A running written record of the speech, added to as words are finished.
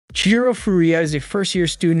Chihiro Furuya is a first-year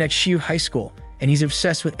student at Shiyu High School, and he's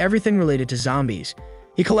obsessed with everything related to zombies.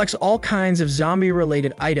 He collects all kinds of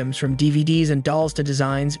zombie-related items from DVDs and dolls to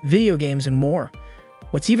designs, video games, and more.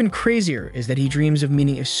 What's even crazier is that he dreams of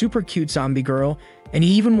meeting a super cute zombie girl, and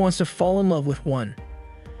he even wants to fall in love with one.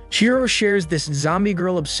 Chihiro shares this zombie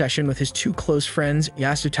girl obsession with his two close friends,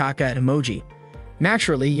 Yasutaka and Emoji.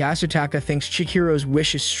 Naturally, Yasutaka thinks Chihiro's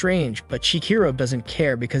wish is strange, but Chihiro doesn't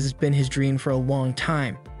care because it's been his dream for a long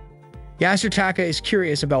time. Yasutaka is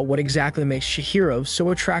curious about what exactly makes Chihiro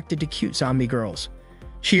so attracted to cute zombie girls.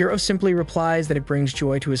 Chihiro simply replies that it brings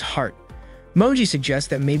joy to his heart. Moji suggests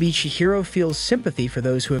that maybe Chihiro feels sympathy for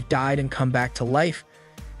those who have died and come back to life.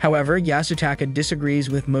 However, Yasutaka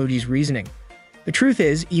disagrees with Moji's reasoning. The truth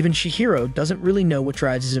is, even Chihiro doesn't really know what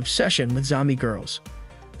drives his obsession with zombie girls.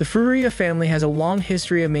 The Furuya family has a long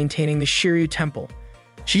history of maintaining the Shiryu Temple.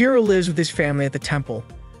 Chihiro lives with his family at the temple.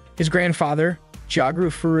 His grandfather,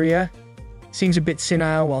 Jaguru Furuya, seems a bit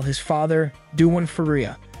senile, while his father, Duwan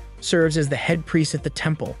Furuya, serves as the head priest at the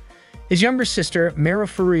temple. His younger sister, Mero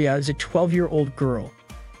Furuya, is a 12-year-old girl.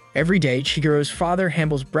 Every day, Chihiro's father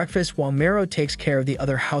handles breakfast while Mero takes care of the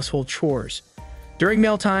other household chores. During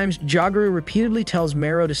mealtimes, Jaguru repeatedly tells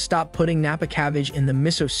Mero to stop putting Napa cabbage in the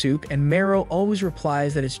miso soup, and Mero always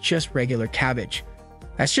replies that it's just regular cabbage.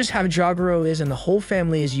 That's just how Jaguru is, and the whole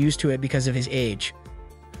family is used to it because of his age.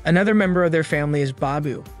 Another member of their family is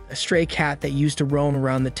Babu, a stray cat that used to roam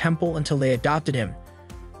around the temple until they adopted him.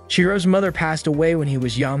 Chihiro's mother passed away when he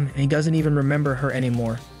was young, and he doesn't even remember her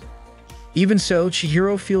anymore. Even so,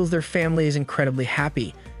 Chihiro feels their family is incredibly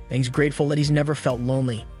happy, and he's grateful that he's never felt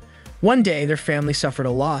lonely. One day, their family suffered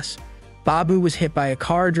a loss. Babu was hit by a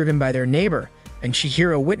car driven by their neighbor, and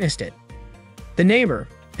Chihiro witnessed it. The neighbor,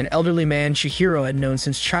 an elderly man Chihiro had known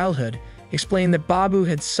since childhood, explained that Babu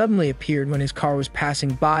had suddenly appeared when his car was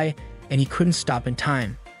passing by, and he couldn't stop in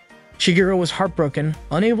time. Chihiro was heartbroken,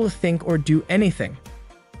 unable to think or do anything.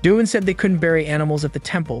 Duan said they couldn't bury animals at the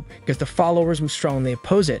temple because the followers would strongly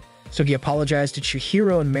oppose it, so he apologized to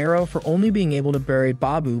Chihiro and Mero for only being able to bury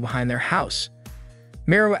Babu behind their house.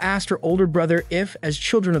 Mero asked her older brother if, as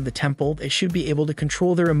children of the temple, they should be able to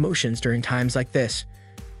control their emotions during times like this.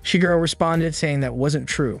 Chihiro responded saying that wasn't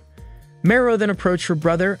true. Mero then approached her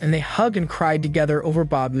brother, and they hugged and cried together over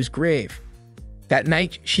Babu's grave. That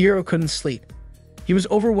night, Chihiro couldn't sleep. He was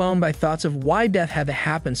overwhelmed by thoughts of why death had to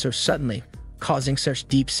happen so suddenly, causing such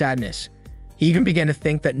deep sadness. He even began to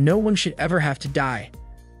think that no one should ever have to die.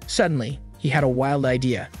 Suddenly, he had a wild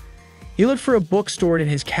idea. He looked for a book stored in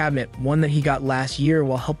his cabinet, one that he got last year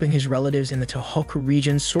while helping his relatives in the Tohoku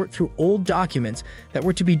region sort through old documents that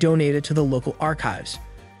were to be donated to the local archives.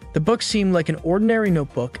 The book seemed like an ordinary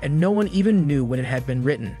notebook, and no one even knew when it had been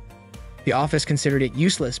written. The office considered it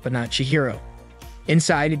useless, but not Chihiro.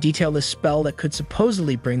 Inside, it detailed a spell that could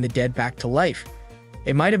supposedly bring the dead back to life.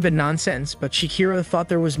 It might have been nonsense, but Chihiro thought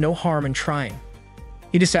there was no harm in trying.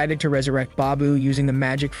 He decided to resurrect Babu using the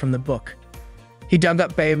magic from the book. He dug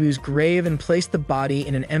up Babu's grave and placed the body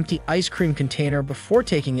in an empty ice cream container before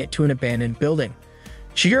taking it to an abandoned building.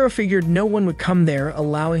 Chihiro figured no one would come there,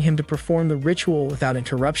 allowing him to perform the ritual without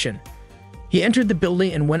interruption. He entered the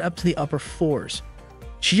building and went up to the upper floors.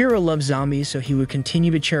 Chihiro loved zombies, so he would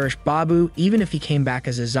continue to cherish Babu even if he came back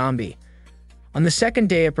as a zombie. On the second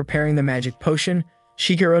day of preparing the magic potion,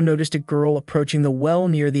 Chihiro noticed a girl approaching the well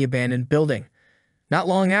near the abandoned building. Not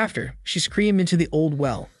long after, she screamed into the old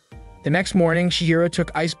well. The next morning, Chihiro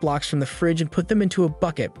took ice blocks from the fridge and put them into a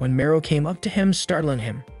bucket when Mero came up to him, startling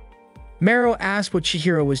him. Mero asked what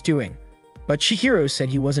Chihiro was doing, but Chihiro said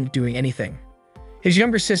he wasn't doing anything. His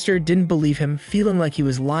younger sister didn't believe him, feeling like he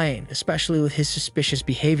was lying, especially with his suspicious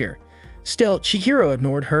behavior. Still, Chihiro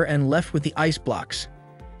ignored her and left with the ice blocks.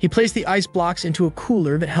 He placed the ice blocks into a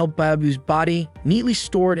cooler that held Babu's body, neatly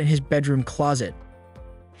stored in his bedroom closet.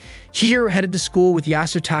 Chihiro headed to school with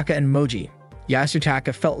Yasutaka and Moji.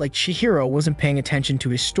 Yasutaka felt like Chihiro wasn't paying attention to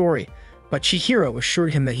his story, but Chihiro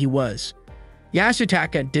assured him that he was.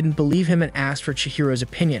 Yasutaka didn't believe him and asked for Chihiro's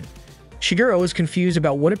opinion. Chihiro was confused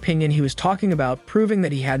about what opinion he was talking about, proving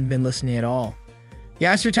that he hadn't been listening at all.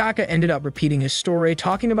 Yasutaka ended up repeating his story,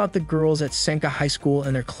 talking about the girls at Sanka High School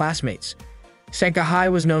and their classmates. Sanka High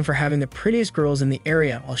was known for having the prettiest girls in the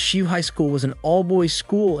area, while Shiyu High School was an all-boys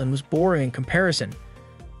school and was boring in comparison.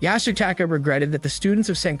 Yasutaka regretted that the students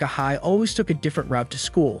of Sanka High always took a different route to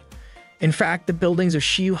school. In fact, the buildings of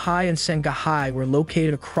Shiyu High and Sanka High were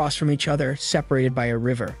located across from each other, separated by a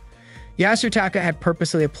river. Yasutaka had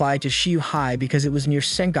purposely applied to Shiyu High because it was near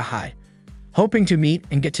Sanka High, hoping to meet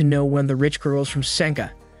and get to know one of the rich girls from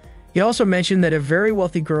Sanka. He also mentioned that a very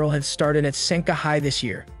wealthy girl had started at Sanka High this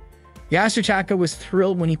year. Yasutaka was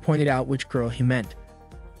thrilled when he pointed out which girl he meant.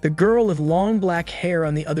 The girl with long black hair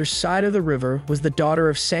on the other side of the river was the daughter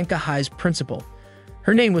of Sanka High's principal.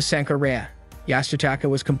 Her name was Sankarea. Yasutaka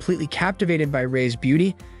was completely captivated by Rei's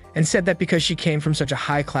beauty and said that because she came from such a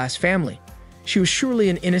high-class family, she was surely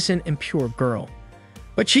an innocent and pure girl.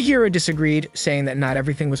 But Chihiro disagreed, saying that not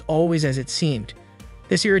everything was always as it seemed.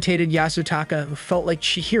 This irritated Yasutaka, who felt like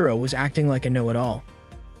Chihiro was acting like a know-it-all.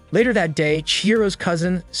 Later that day, Chihiro's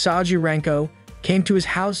cousin, Saju Ranko, came to his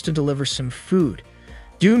house to deliver some food.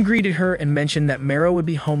 Dune greeted her and mentioned that Mero would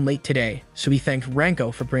be home late today, so he thanked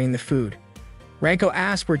Ranko for bringing the food. Ranko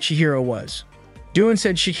asked where Chihiro was. Dune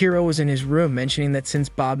said Chihiro was in his room, mentioning that since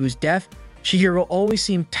Babu's death, Chihiro always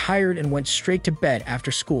seemed tired and went straight to bed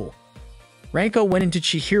after school. Ranko went into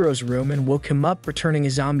Chihiro's room and woke him up, returning a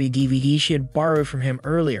zombie DVD she had borrowed from him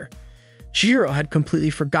earlier. Chihiro had completely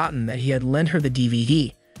forgotten that he had lent her the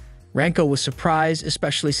DVD. Ranko was surprised,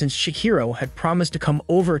 especially since Chihiro had promised to come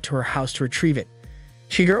over to her house to retrieve it.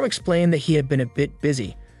 Chihiro explained that he had been a bit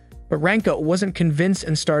busy, but Ranko wasn't convinced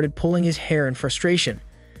and started pulling his hair in frustration.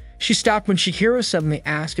 She stopped when Chihiro suddenly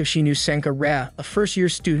asked if she knew Sankarea, a first-year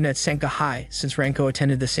student at Sanka High, since Ranko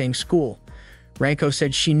attended the same school. Ranko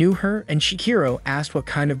said she knew her, and Chihiro asked what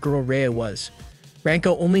kind of girl Rei was.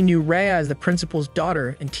 Ranko only knew Rei as the principal's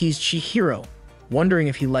daughter and teased Chihiro, wondering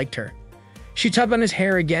if he liked her. She tugged on his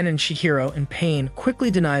hair again, and Chihiro, in pain,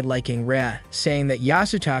 quickly denied liking Rei, saying that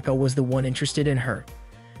Yasutaka was the one interested in her.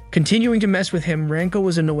 Continuing to mess with him, Ranko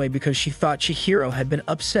was annoyed because she thought Chihiro had been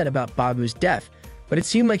upset about Babu's death, but it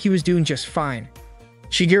seemed like he was doing just fine.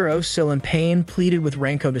 Chihiro, still in pain, pleaded with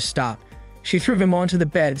Ranko to stop. She threw him onto the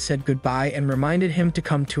bed, said goodbye, and reminded him to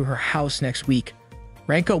come to her house next week.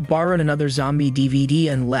 Ranko borrowed another zombie DVD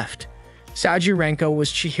and left. Saju Ranko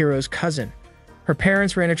was Chihiro's cousin. Her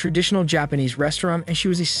parents ran a traditional Japanese restaurant, and she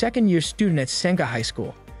was a second-year student at Sanka High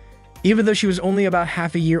School. Even though she was only about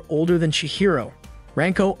half a year older than Chihiro,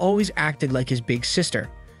 Ranko always acted like his big sister.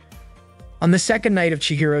 On the second night of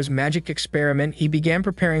Chihiro's magic experiment, he began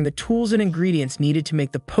preparing the tools and ingredients needed to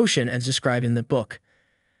make the potion as described in the book.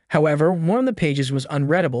 However, one of the pages was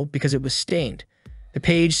unreadable because it was stained. The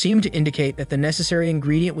page seemed to indicate that the necessary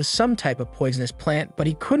ingredient was some type of poisonous plant, but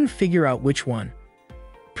he couldn't figure out which one.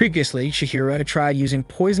 Previously, Chihiro had tried using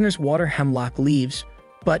poisonous water hemlock leaves,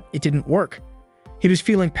 but it didn't work. He was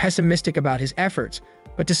feeling pessimistic about his efforts,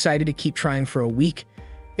 but decided to keep trying for a week.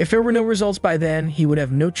 If there were no results by then, he would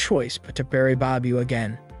have no choice but to bury Babu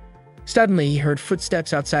again. Suddenly, he heard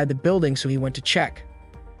footsteps outside the building, so he went to check.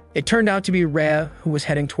 It turned out to be Rei, who was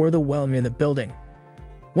heading toward the well near the building.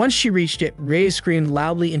 Once she reached it, Rei screamed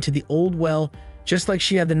loudly into the old well, just like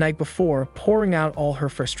she had the night before, pouring out all her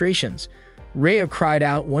frustrations. Rei cried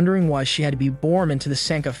out, wondering why she had to be born into the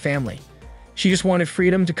Sanka family. She just wanted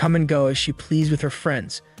freedom to come and go as she pleased with her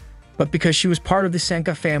friends. But because she was part of the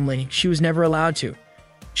Sanka family, she was never allowed to.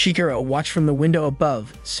 Chihiro watched from the window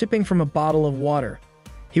above, sipping from a bottle of water.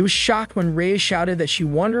 He was shocked when Rei shouted that she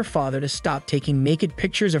wanted her father to stop taking naked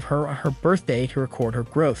pictures of her on her birthday to record her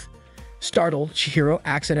growth. Startled, Chihiro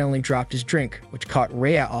accidentally dropped his drink, which caught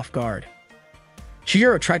Rei off guard.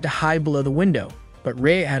 Chihiro tried to hide below the window, but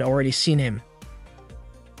Rei had already seen him.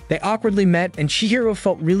 They awkwardly met, and Chihiro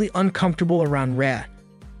felt really uncomfortable around Rei.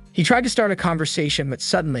 He tried to start a conversation, but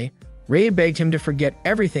suddenly, Rei begged him to forget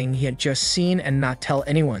everything he had just seen and not tell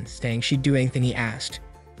anyone, saying she'd do anything he asked.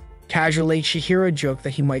 Casually, Chihiro joked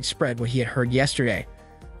that he might spread what he had heard yesterday.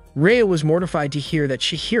 Rei was mortified to hear that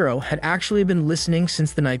Chihiro had actually been listening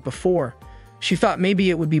since the night before. She thought maybe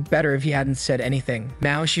it would be better if he hadn't said anything.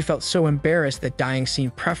 Now she felt so embarrassed that dying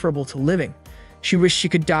seemed preferable to living. She wished she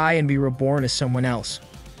could die and be reborn as someone else.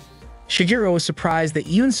 Chihiro was surprised that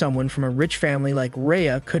even someone from a rich family like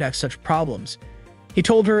Rei could have such problems. He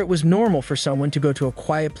told her it was normal for someone to go to a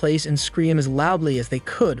quiet place and scream as loudly as they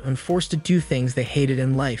could when forced to do things they hated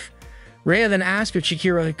in life. Rei then asked if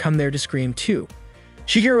Chihiro had come there to scream too.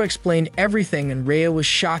 Chihiro explained everything, and Rei was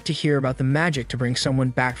shocked to hear about the magic to bring someone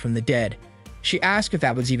back from the dead. She asked if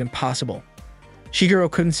that was even possible. Chihiro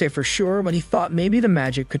couldn't say for sure, but he thought maybe the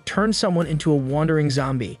magic could turn someone into a wandering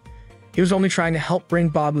zombie. He was only trying to help bring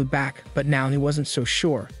Babu back, but now he wasn't so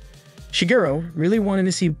sure. Chihiro really wanted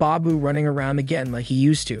to see Babu running around again like he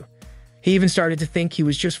used to. He even started to think he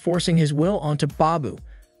was just forcing his will onto Babu,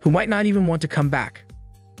 who might not even want to come back.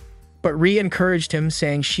 But Rei encouraged him,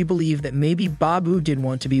 saying she believed that maybe Babu did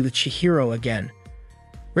want to be with Chihiro again.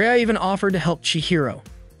 Rei even offered to help Chihiro.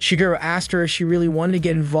 Chihiro asked her if she really wanted to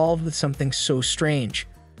get involved with something so strange.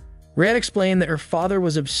 Rei explained that her father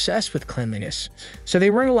was obsessed with cleanliness, so they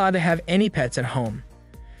weren't allowed to have any pets at home.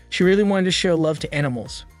 She really wanted to show love to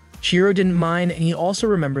animals. Chihiro didn't mind, and he also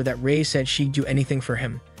remembered that Rei said she'd do anything for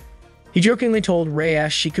him. He jokingly told Rei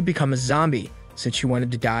she could become a zombie, since she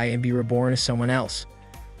wanted to die and be reborn as someone else.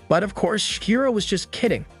 But of course, Chihiro was just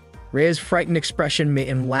kidding. Reia's frightened expression made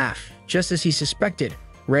him laugh. Just as he suspected,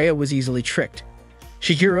 Reia was easily tricked.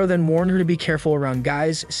 Chihiro then warned her to be careful around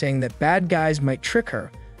guys, saying that bad guys might trick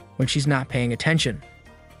her when she's not paying attention.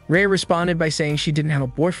 Reia responded by saying she didn't have a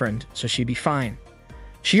boyfriend, so she'd be fine.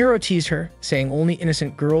 Chihiro teased her, saying only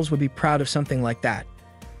innocent girls would be proud of something like that.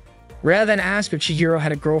 Reia then asked if Chihiro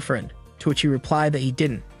had a girlfriend, to which he replied that he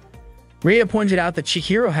didn't. Reia pointed out that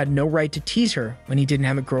Chihiro had no right to tease her when he didn't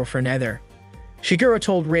have a girlfriend either. Chihiro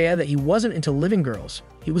told Reia that he wasn't into living girls,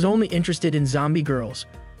 he was only interested in zombie girls.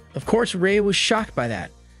 Of course, Reia was shocked by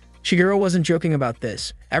that. Chihiro wasn't joking about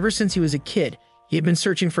this. Ever since he was a kid, he had been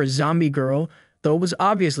searching for a zombie girl, though it was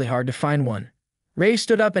obviously hard to find one. Reia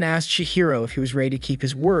stood up and asked Chihiro if he was ready to keep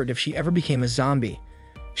his word if she ever became a zombie.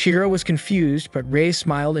 Chihiro was confused, but Reia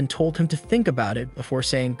smiled and told him to think about it before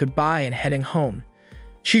saying goodbye and heading home.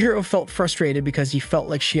 Chihiro felt frustrated because he felt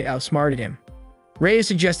like she had outsmarted him. Reia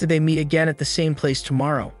suggested they meet again at the same place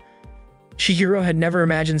tomorrow. Chihiro had never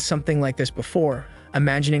imagined something like this before,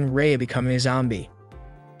 imagining Reia becoming a zombie.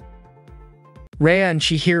 Reia and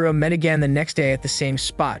Chihiro met again the next day at the same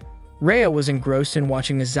spot. Reia was engrossed in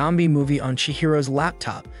watching a zombie movie on Chihiro's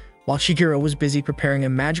laptop, while Chihiro was busy preparing a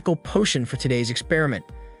magical potion for today's experiment.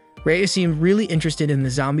 Reia seemed really interested in the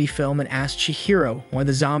zombie film and asked Chihiro why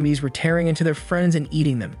the zombies were tearing into their friends and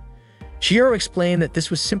eating them. Chihiro explained that this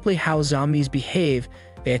was simply how zombies behave,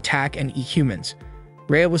 they attack and eat humans.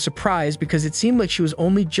 Reia was surprised because it seemed like she was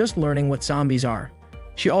only just learning what zombies are.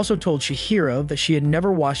 She also told Chihiro that she had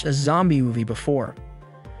never watched a zombie movie before.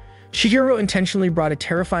 Chihiro intentionally brought a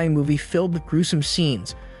terrifying movie filled with gruesome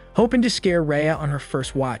scenes, hoping to scare Reia on her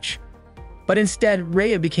first watch. But instead,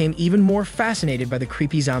 Reia became even more fascinated by the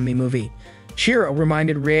creepy zombie movie. Chihiro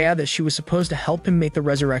reminded Reia that she was supposed to help him make the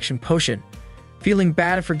resurrection potion. Feeling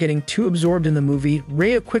bad for getting too absorbed in the movie,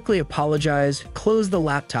 Reia quickly apologized, closed the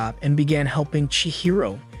laptop, and began helping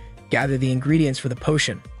Chihiro gather the ingredients for the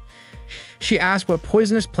potion. She asked what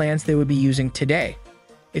poisonous plants they would be using today.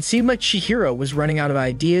 It seemed like Chihiro was running out of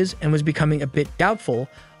ideas and was becoming a bit doubtful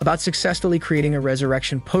about successfully creating a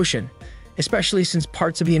resurrection potion, especially since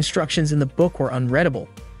parts of the instructions in the book were unreadable.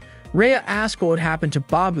 Reia asked what would happen to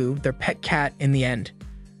Babu, their pet cat, in the end.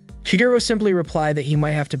 Chihiro simply replied that he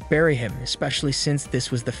might have to bury him, especially since this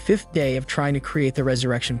was the 5th day of trying to create the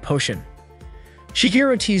resurrection potion.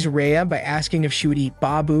 Chihiro teased Reia by asking if she would eat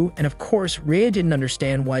Babu, and of course, Reia didn't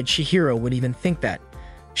understand why Chihiro would even think that.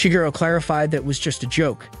 Chihiro clarified that it was just a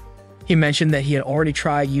joke. He mentioned that he had already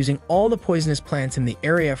tried using all the poisonous plants in the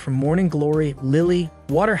area from morning glory, lily,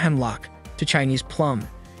 water hemlock, to Chinese plum.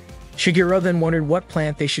 Chihiro then wondered what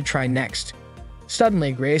plant they should try next.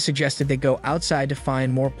 Suddenly, Reia suggested they go outside to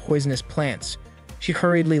find more poisonous plants. She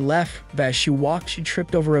hurriedly left, but as she walked, she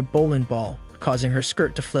tripped over a bowling ball, causing her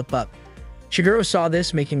skirt to flip up. Chihiro saw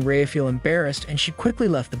this, making Reia feel embarrassed, and she quickly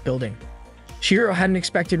left the building. Chihiro hadn't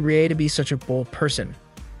expected Reia to be such a bold person.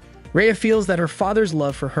 Reia feels that her father's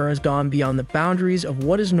love for her has gone beyond the boundaries of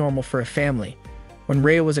what is normal for a family. When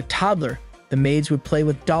Reia was a toddler, the maids would play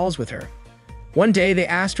with dolls with her. One day, they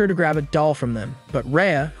asked her to grab a doll from them, but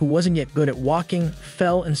Reia, who wasn't yet good at walking,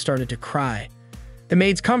 fell and started to cry. The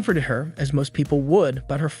maids comforted her, as most people would,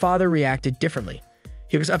 but her father reacted differently.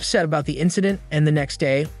 He was upset about the incident, and the next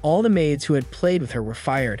day, all the maids who had played with her were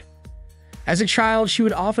fired. As a child, she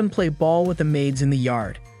would often play ball with the maids in the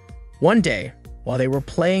yard. One day, while they were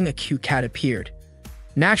playing, a cute cat appeared.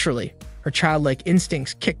 Naturally, her childlike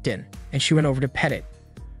instincts kicked in, and she went over to pet it.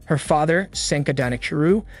 Her father, Sanka,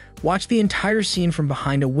 watched the entire scene from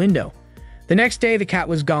behind a window. The next day, the cat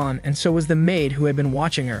was gone, and so was the maid who had been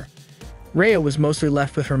watching her. Reia was mostly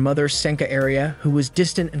left with her mother, Sankarea, who was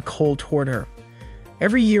distant and cold toward her.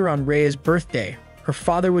 Every year on Reia's birthday, her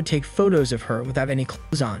father would take photos of her without any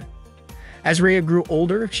clothes on. As Reia grew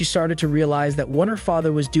older, she started to realize that what her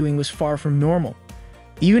father was doing was far from normal.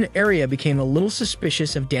 Even Reia became a little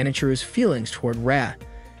suspicious of Danichiro's feelings toward Reia.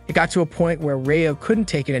 It got to a point where Reia couldn't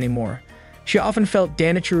take it anymore. She often felt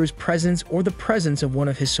Danichiro's presence or the presence of one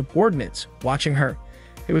of his subordinates watching her.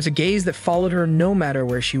 It was a gaze that followed her no matter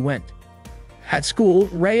where she went. At school,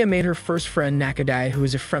 Reia made her first friend Nakadai, who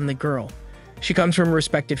is a friendly girl. She comes from a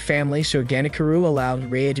respected family, so Danichiro allowed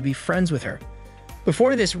Reia to be friends with her.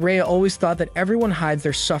 Before this, Reia always thought that everyone hides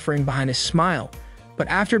their suffering behind a smile, but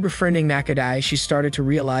after befriending Nakadai, she started to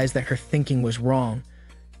realize that her thinking was wrong.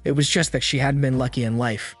 It was just that she hadn't been lucky in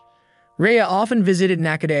life. Reia often visited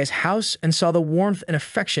Nakadai's house and saw the warmth and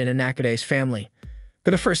affection in Nakadai's family.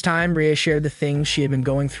 For the first time, Reia shared the things she had been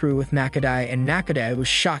going through with Nakadai, and Nakadai was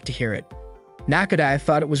shocked to hear it. Nakadai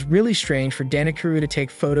thought it was really strange for Danichiro to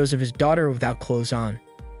take photos of his daughter without clothes on.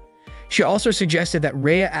 She also suggested that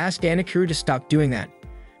Rhea ask Danikuru to stop doing that.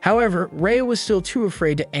 However, Rhea was still too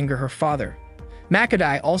afraid to anger her father.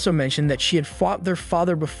 Nakadai also mentioned that she had fought their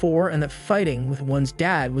father before and that fighting with one's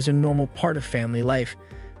dad was a normal part of family life.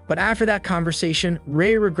 But after that conversation,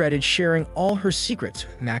 Rhea regretted sharing all her secrets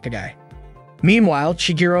with Nakadai. Meanwhile,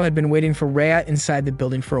 Shigeru had been waiting for Rhea inside the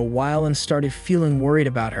building for a while and started feeling worried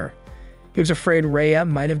about her. He was afraid Rhea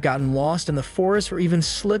might have gotten lost in the forest or even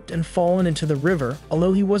slipped and fallen into the river,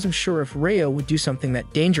 although he wasn't sure if Rhea would do something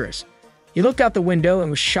that dangerous. He looked out the window and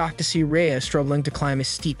was shocked to see Rhea struggling to climb a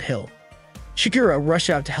steep hill. Shigeru rushed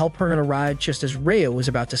out to help her on a ride just as Rhea was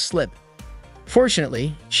about to slip.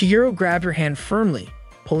 Fortunately, Shigeru grabbed her hand firmly,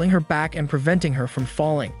 pulling her back and preventing her from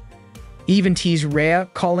falling. He even teased Rhea,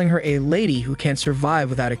 calling her a lady who can't survive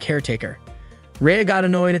without a caretaker. Rhea got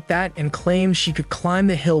annoyed at that and claimed she could climb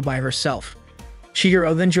the hill by herself.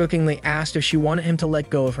 Shigeru then jokingly asked if she wanted him to let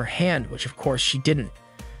go of her hand, which of course she didn't.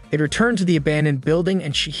 They returned to the abandoned building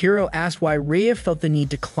and Shigeru asked why Rhea felt the need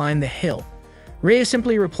to climb the hill. Rhea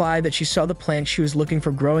simply replied that she saw the plant she was looking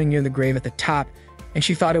for growing near the grave at the top, and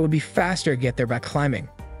she thought it would be faster to get there by climbing.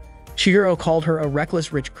 Shigeru called her a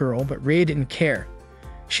reckless rich girl, but Rhea didn't care.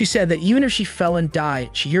 She said that even if she fell and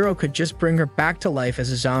died, Shigeru could just bring her back to life as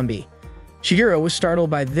a zombie. Shigeru was startled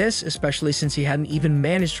by this, especially since he hadn't even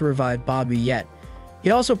managed to revive Babu yet. He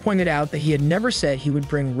also pointed out that he had never said he would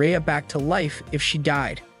bring Rhea back to life if she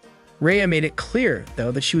died. Rhea made it clear,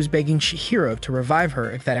 though, that she was begging Shigeru to revive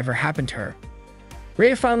her if that ever happened to her.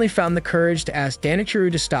 Rhea finally found the courage to ask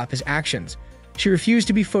Danikuru to stop his actions. She refused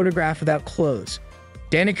to be photographed without clothes.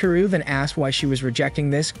 Danikuru then asked why she was rejecting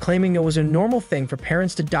this, claiming it was a normal thing for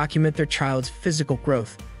parents to document their child's physical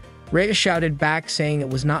growth. Rhea shouted back, saying it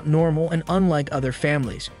was not normal and unlike other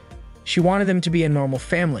families. She wanted them to be a normal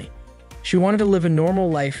family. She wanted to live a normal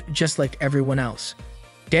life just like everyone else.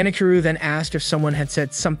 Danikuru then asked if someone had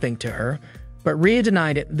said something to her, but Rhea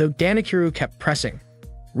denied it, though Danikuru kept pressing.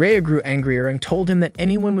 Rhea grew angrier and told him that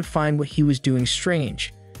anyone would find what he was doing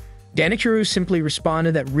strange. Danikuru simply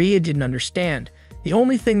responded that Rhea didn't understand. The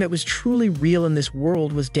only thing that was truly real in this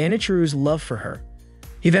world was Danikuru's love for her.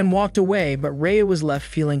 He then walked away, but Rhea was left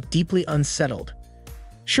feeling deeply unsettled.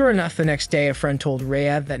 Sure enough, the next day a friend told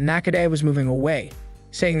Rhea that Nakadai was moving away,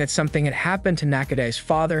 saying that something had happened to Nakadai's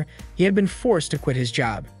father. He had been forced to quit his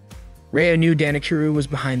job. Rhea knew Danikuru was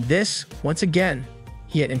behind this. Once again,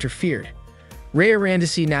 he had interfered. Rhea ran to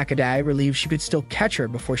see Nakadai, relieved she could still catch her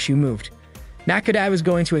before she moved. Nakadai was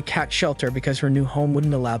going to a cat shelter because her new home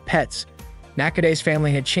wouldn't allow pets. Nakadai's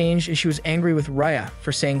family had changed and she was angry with Rhea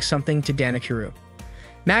for saying something to Danikuru.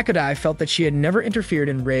 Nakadai felt that she had never interfered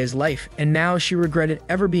in Rhea's life, and now she regretted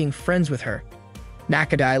ever being friends with her.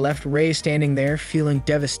 Nakadai left Rhea standing there, feeling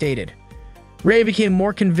devastated. Rhea became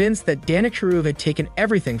more convinced that Danikuru had taken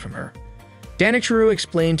everything from her. Danikuru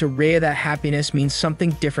explained to Rhea that happiness means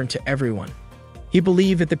something different to everyone. He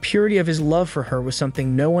believed that the purity of his love for her was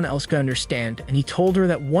something no one else could understand, and he told her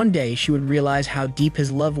that one day she would realize how deep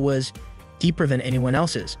his love was, deeper than anyone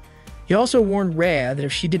else's. He also warned Rhea that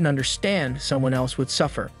if she didn't understand, someone else would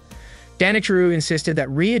suffer. Danikuru insisted that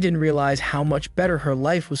Rhea didn't realize how much better her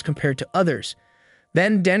life was compared to others.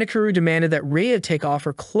 Then Danikuru demanded that Rhea take off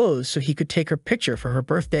her clothes so he could take her picture for her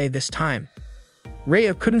birthday this time.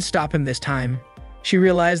 Rhea couldn't stop him this time. She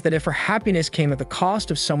realized that if her happiness came at the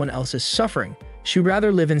cost of someone else's suffering, she would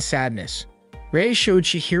rather live in sadness. Rhea showed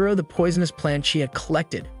Shigeru the poisonous plant she had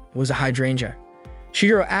collected. It was a hydrangea.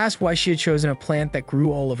 Shigeru asked why she had chosen a plant that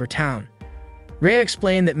grew all over town. Rhea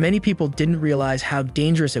explained that many people didn't realize how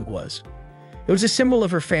dangerous it was. It was a symbol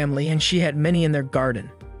of her family, and she had many in their garden.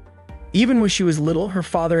 Even when she was little, her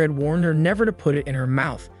father had warned her never to put it in her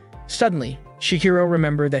mouth. Suddenly, Shigeru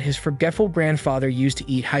remembered that his forgetful grandfather used to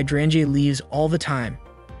eat hydrangea leaves all the time.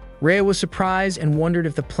 Rhea was surprised and wondered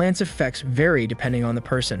if the plant's effects vary depending on the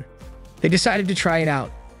person. They decided to try it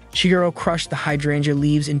out. Shigeru crushed the hydrangea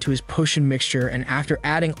leaves into his potion mixture, and after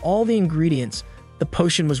adding all the ingredients, the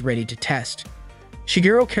potion was ready to test.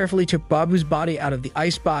 Shigeru carefully took Babu's body out of the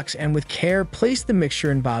icebox and with care placed the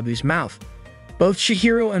mixture in Babu's mouth. Both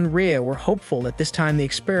Shigeru and Rhea were hopeful that this time the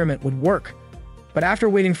experiment would work, but after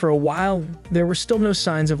waiting for a while, there were still no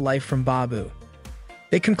signs of life from Babu.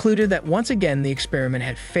 They concluded that once again the experiment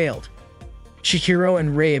had failed. Shigeru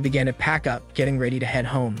and Rhea began to pack up, getting ready to head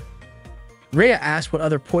home. Rhea asked what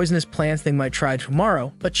other poisonous plants they might try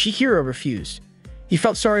tomorrow, but Shigeru refused. He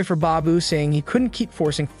felt sorry for Babu, saying he couldn't keep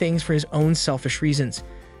forcing things for his own selfish reasons.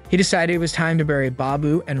 He decided it was time to bury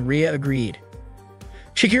Babu, and Rhea agreed.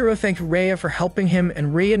 Shigeru thanked Rhea for helping him,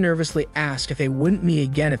 and Rhea nervously asked if they wouldn't meet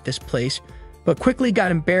again at this place, but quickly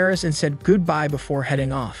got embarrassed and said goodbye before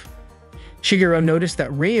heading off. Shigeru noticed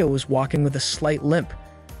that Rhea was walking with a slight limp.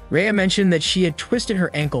 Rhea mentioned that she had twisted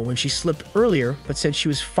her ankle when she slipped earlier, but said she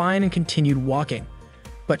was fine and continued walking.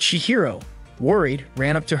 But Chihiro, worried,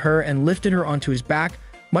 ran up to her and lifted her onto his back,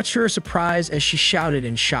 much to her surprise as she shouted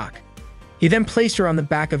in shock. He then placed her on the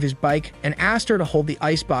back of his bike and asked her to hold the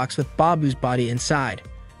icebox with Babu's body inside.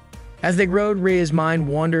 As they rode, Rhea's mind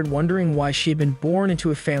wandered, wondering why she had been born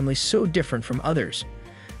into a family so different from others.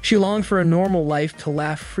 She longed for a normal life, to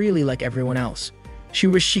laugh freely like everyone else. She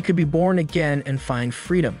wished she could be born again and find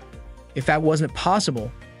freedom. If that wasn't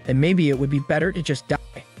possible, then maybe it would be better to just die.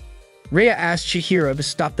 Rhea asked Chihiro to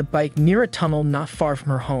stop the bike near a tunnel not far from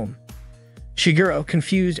her home. Chihiro,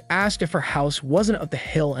 confused, asked if her house wasn't up the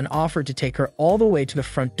hill and offered to take her all the way to the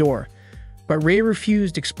front door. But Rhea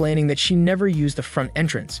refused, explaining that she never used the front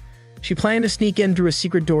entrance. She planned to sneak in through a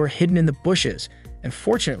secret door hidden in the bushes, and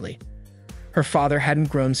fortunately, her father hadn't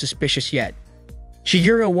grown suspicious yet.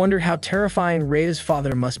 Chihiro wondered how terrifying Rhea's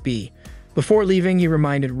father must be. Before leaving, he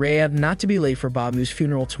reminded Rhea not to be late for Babu's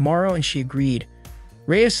funeral tomorrow, and she agreed.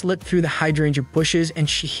 Rhea slipped through the hydrangea bushes and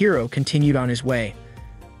Chihiro continued on his way.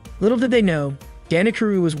 Little did they know,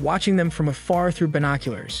 Danikaru was watching them from afar through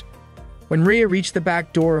binoculars. When Rhea reached the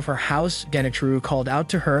back door of her house, Danikaru called out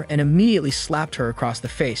to her and immediately slapped her across the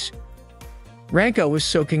face. Ranko was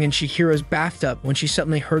soaking in Chihiro's bathtub when she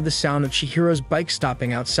suddenly heard the sound of Chihiro's bike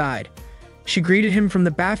stopping outside. She greeted him from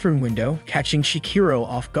the bathroom window, catching Chihiro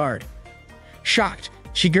off guard. Shocked,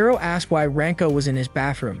 Chihiro asked why Ranko was in his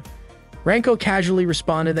bathroom. Ranko casually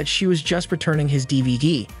responded that she was just returning his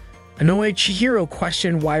DVD. Annoyed, Chihiro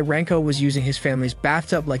questioned why Ranko was using his family's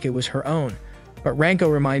bathtub like it was her own, but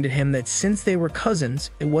Ranko reminded him that since they were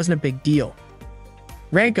cousins, it wasn't a big deal.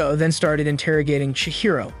 Ranko then started interrogating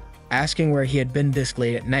Chihiro, asking where he had been this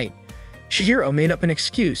late at night. Chihiro made up an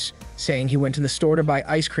excuse, saying he went to the store to buy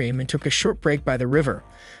ice cream and took a short break by the river.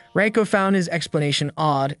 Ranko found his explanation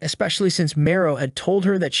odd, especially since Mero had told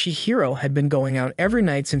her that Chihiro had been going out every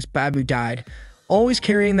night since Babu died, always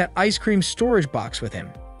carrying that ice cream storage box with him.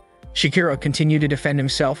 Chihiro continued to defend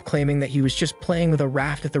himself, claiming that he was just playing with a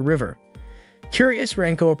raft at the river. Curious,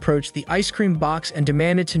 Ranko approached the ice cream box and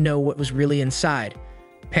demanded to know what was really inside.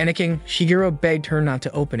 Panicking, Chihiro begged her not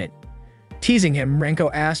to open it. Teasing him, Ranko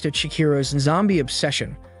asked if Chihiro's zombie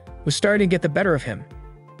obsession was starting to get the better of him,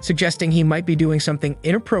 suggesting he might be doing something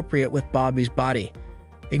inappropriate with Babu's body.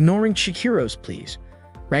 Ignoring Chihiro's pleas,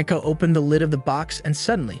 Ranko opened the lid of the box and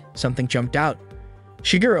suddenly something jumped out.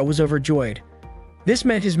 Chihiro was overjoyed. This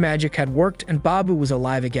meant his magic had worked and Babu was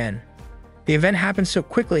alive again. The event happened so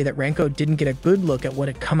quickly that Ranko didn't get a good look at what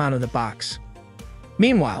had come out of the box.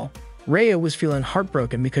 Meanwhile, Rhea was feeling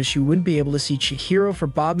heartbroken because she wouldn't be able to see Chihiro for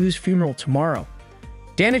Babu's funeral tomorrow.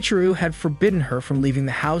 Danichiro had forbidden her from leaving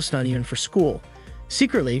the house, not even for school.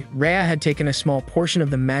 Secretly, Rhea had taken a small portion of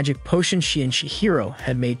the magic potion she and Chihiro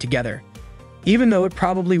had made together. Even though it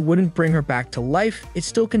probably wouldn't bring her back to life, it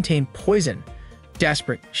still contained poison.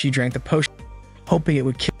 Desperate, she drank the potion, hoping it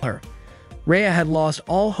would kill her. Rhea had lost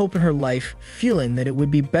all hope in her life, feeling that it would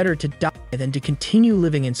be better to die than to continue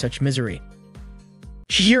living in such misery.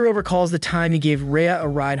 Chihiro recalls the time he gave Rhea a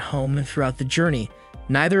ride home, and throughout the journey,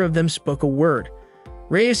 neither of them spoke a word.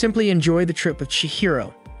 Rhea simply enjoyed the trip with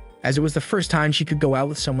Chihiro, as it was the first time she could go out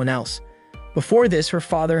with someone else. Before this, her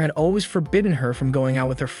father had always forbidden her from going out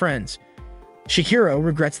with her friends. Chihiro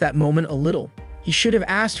regrets that moment a little. He should have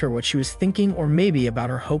asked her what she was thinking, or maybe about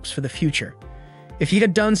her hopes for the future. If he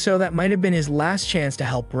had done so, that might have been his last chance to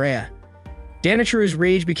help Rhea. Danichiro's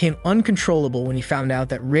rage became uncontrollable when he found out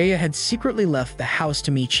that Rhea had secretly left the house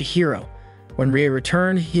to meet Chihiro. When Rhea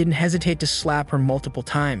returned, he didn't hesitate to slap her multiple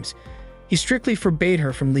times. He strictly forbade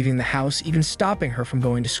her from leaving the house, even stopping her from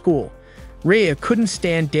going to school. Rhea couldn't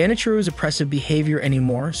stand Danichiro's oppressive behavior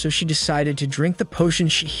anymore, so she decided to drink the potion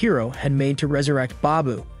Chihiro had made to resurrect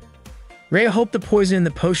Babu. Rhea hoped the poison in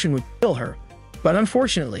the potion would kill her, but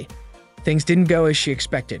unfortunately, things didn't go as she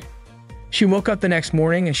expected. She woke up the next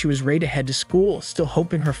morning and she was ready to head to school, still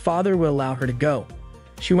hoping her father would allow her to go.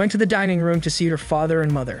 She went to the dining room to see her father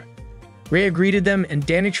and mother. Rhea greeted them and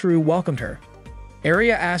Danichiro welcomed her.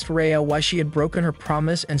 Arya asked Rhea why she had broken her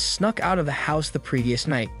promise and snuck out of the house the previous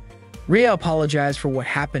night. Rhea apologized for what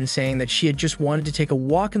happened, saying that she had just wanted to take a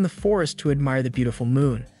walk in the forest to admire the beautiful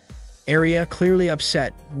moon. Arya, clearly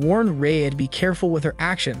upset, warned Rhea to be careful with her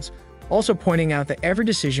actions, also pointing out that every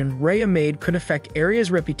decision Rhea made could affect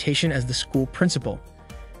Arya's reputation as the school principal.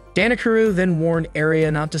 Danikaru then warned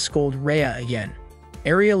Arya not to scold Rhea again.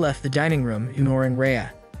 Arya left the dining room, ignoring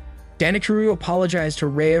Rhea. Danikaru apologized to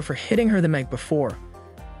Rhea for hitting her the night before.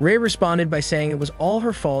 Rhea responded by saying it was all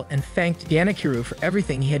her fault and thanked Danikaru for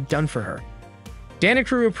everything he had done for her.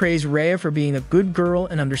 Danikaru praised Rhea for being a good girl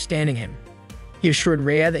and understanding him. He assured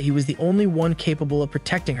Rhea that he was the only one capable of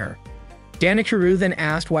protecting her. Danikuru then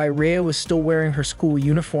asked why Rhea was still wearing her school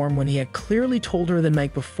uniform when he had clearly told her the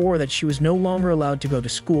night before that she was no longer allowed to go to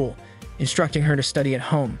school, instructing her to study at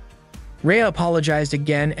home. Rhea apologized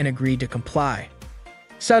again and agreed to comply.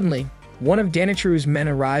 Suddenly, one of Danikuru's men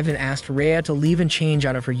arrived and asked Rhea to leave and change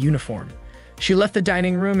out of her uniform. She left the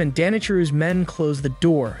dining room and Danikuru's men closed the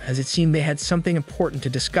door, as it seemed they had something important to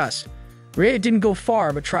discuss. Rhea didn't go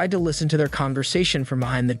far but tried to listen to their conversation from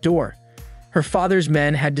behind the door. Her father's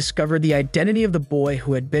men had discovered the identity of the boy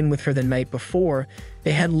who had been with her the night before.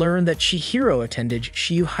 They had learned that Chihiro attended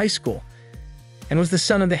Shiryu High School and was the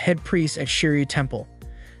son of the head priest at Shiryu Temple.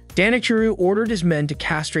 Danikuru ordered his men to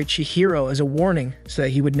castrate Chihiro as a warning so that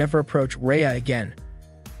he would never approach Rhea again.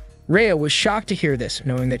 Rhea was shocked to hear this,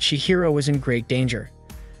 knowing that Chihiro was in great danger.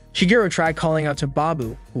 Shigeru tried calling out to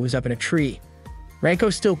Babu, who was up in a tree.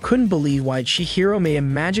 Ranko still couldn't believe why Chihiro made a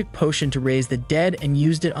magic potion to raise the dead and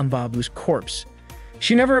used it on Babu's corpse.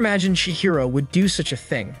 She never imagined Chihiro would do such a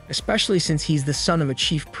thing, especially since he's the son of a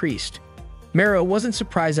chief priest. Mero wasn't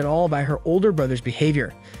surprised at all by her older brother's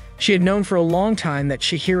behavior. She had known for a long time that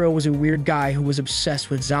Chihiro was a weird guy who was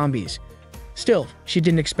obsessed with zombies. Still, she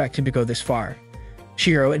didn't expect him to go this far.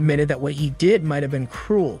 Chihiro admitted that what he did might have been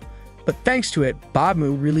cruel, but thanks to it,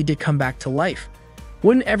 Babu really did come back to life.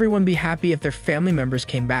 Wouldn't everyone be happy if their family members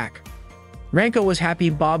came back? Ranko was happy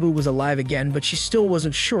Babu was alive again, but she still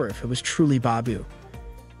wasn't sure if it was truly Babu.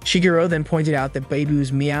 Shigeru then pointed out that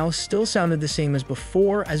Babu's meow still sounded the same as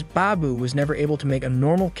before, as Babu was never able to make a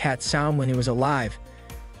normal cat sound when he was alive.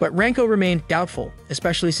 But Ranko remained doubtful,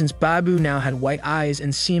 especially since Babu now had white eyes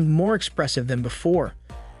and seemed more expressive than before.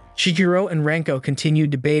 Shigeru and Ranko continued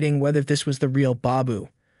debating whether this was the real Babu.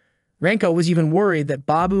 Ranko was even worried that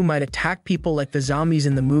Babu might attack people like the zombies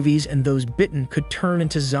in the movies and those bitten could turn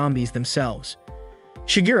into zombies themselves.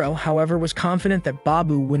 Shigeru, however, was confident that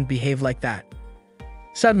Babu wouldn't behave like that.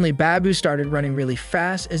 Suddenly, Babu started running really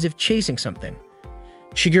fast as if chasing something.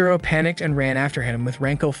 Shigeru panicked and ran after him, with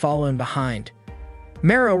Ranko following behind.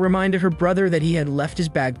 Mero reminded her brother that he had left his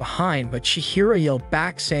bag behind, but Chihiro yelled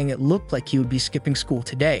back saying it looked like he would be skipping school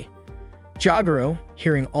today. Jagoro,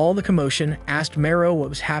 hearing all the commotion, asked Mero what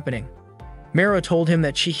was happening. Mero told him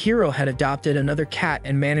that Chihiro had adopted another cat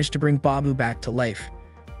and managed to bring Babu back to life.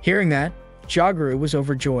 Hearing that, Jagoro was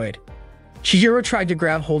overjoyed. Chihiro tried to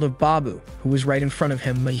grab hold of Babu, who was right in front of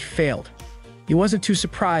him, but he failed. He wasn't too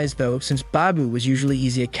surprised, though, since Babu was usually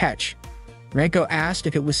easy to catch. Ranko asked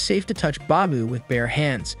if it was safe to touch Babu with bare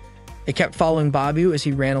hands. They kept following Babu as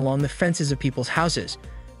he ran along the fences of people's houses.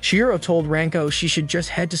 Chihiro told Ranko she should just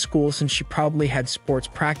head to school since she probably had sports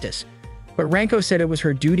practice. But Ranko said it was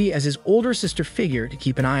her duty as his older sister figure to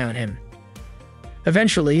keep an eye on him.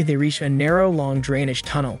 Eventually, they reached a narrow, long drainage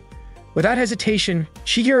tunnel. Without hesitation,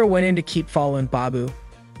 Chihiro went in to keep following Babu.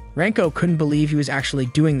 Ranko couldn't believe he was actually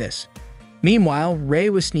doing this. Meanwhile, Rei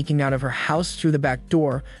was sneaking out of her house through the back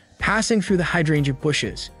door, passing through the hydrangea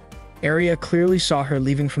bushes. Arya clearly saw her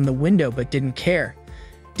leaving from the window but didn't care.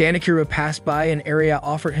 Danikuru passed by and Arya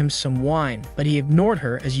offered him some wine, but he ignored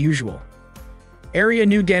her as usual. Arya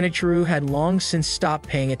knew Danikuru had long since stopped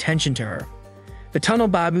paying attention to her. The tunnel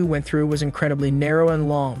Babu went through was incredibly narrow and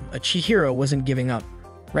long, but Chihiro wasn't giving up.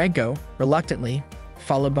 Ranko, reluctantly,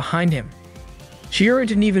 followed behind him. Chihiro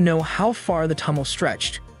didn't even know how far the tunnel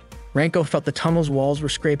stretched. Ranko felt the tunnel's walls were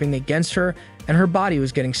scraping against her and her body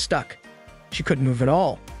was getting stuck. She couldn't move at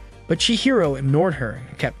all, but Chihiro ignored her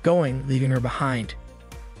and kept going, leaving her behind.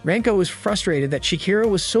 Ranko was frustrated that Chihiro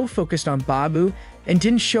was so focused on Babu and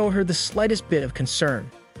didn't show her the slightest bit of concern.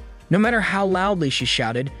 No matter how loudly she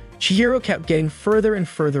shouted, Chihiro kept getting further and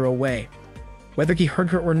further away. Whether he heard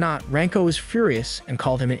her or not, Ranko was furious and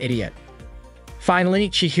called him an idiot. Finally,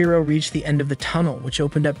 Chihiro reached the end of the tunnel, which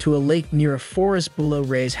opened up to a lake near a forest below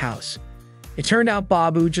Rei's house. It turned out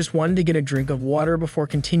Babu just wanted to get a drink of water before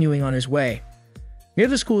continuing on his way. Near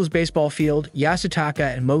the school's baseball field,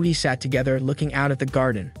 Yasutaka and Moji sat together looking out at the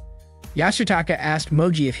garden. Yasutaka asked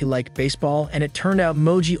Moji if he liked baseball, and it turned out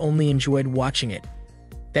Moji only enjoyed watching it.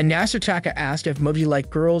 Then Yasutaka asked if Moji liked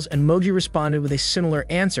girls, and Moji responded with a similar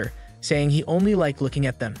answer, saying he only liked looking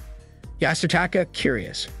at them. Yasutaka,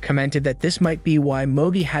 curious, commented that this might be why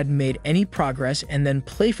Moji hadn't made any progress and then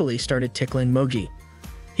playfully started tickling Moji.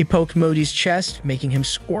 He poked Moji's chest, making him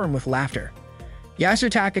squirm with laughter.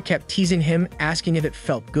 Yasutaka kept teasing him, asking if it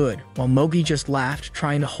felt good, while Moji just laughed,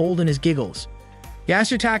 trying to hold in his giggles.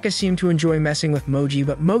 Yasutaka seemed to enjoy messing with Moji,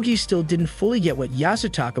 but Moji still didn't fully get what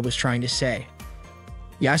Yasutaka was trying to say.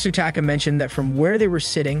 Yasutaka mentioned that from where they were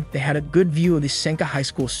sitting, they had a good view of the Sanka High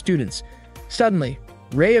School students. Suddenly,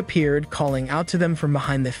 Rei appeared, calling out to them from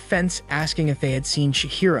behind the fence, asking if they had seen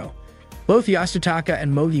Chihiro. Both Yasutaka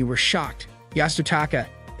and Mogi were shocked. Yasutaka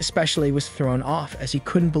especially was thrown off as he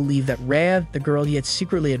couldn't believe that Rhea, the girl he had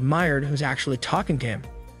secretly admired, was actually talking to him.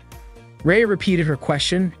 Rhea repeated her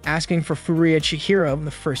question, asking for Furuya Chihiro, the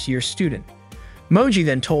first-year student. Moji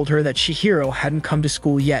then told her that Chihiro hadn't come to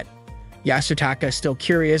school yet. Yasutaka, still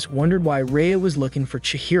curious, wondered why Rhea was looking for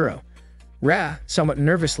Chihiro. Rhea, somewhat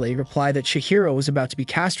nervously, replied that Chihiro was about to be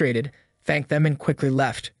castrated, thanked them, and quickly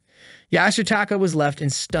left. Yasutaka was left in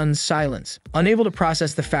stunned silence, unable to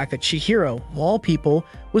process the fact that Chihiro, of all people,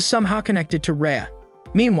 was somehow connected to Rhea.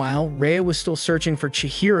 Meanwhile, Rhea was still searching for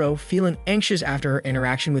Chihiro, feeling anxious after her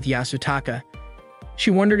interaction with Yasutaka.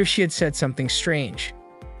 She wondered if she had said something strange.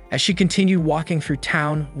 As she continued walking through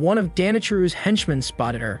town, one of Danichiru's henchmen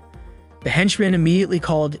spotted her. The henchman immediately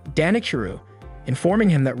called Danichiru, informing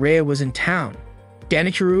him that Rhea was in town.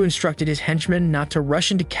 Danichiru instructed his henchmen not to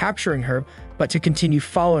rush into capturing her, but to continue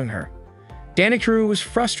following her. Danichiru was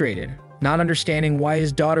frustrated, not understanding why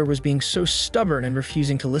his daughter was being so stubborn and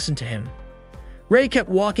refusing to listen to him. Rhea kept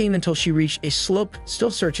walking until she reached a slope,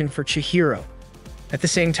 still searching for Chihiro. At the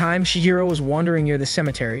same time, Chihiro was wandering near the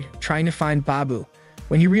cemetery, trying to find Babu,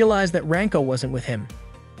 when he realized that Ranko wasn't with him.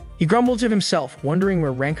 He grumbled to himself, wondering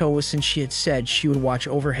where Ranko was since she had said she would watch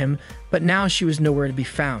over him, but now she was nowhere to be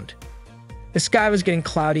found. The sky was getting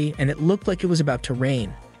cloudy, and it looked like it was about to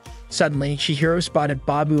rain. Suddenly, Chihiro spotted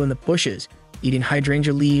Babu in the bushes, eating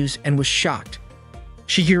hydrangea leaves, and was shocked.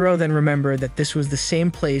 Chihiro then remembered that this was the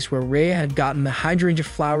same place where Rhea had gotten the hydrangea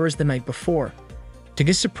flowers the night before. To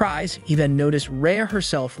his surprise, he then noticed Rhea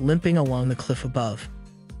herself limping along the cliff above.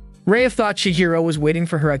 Rhea thought Chihiro was waiting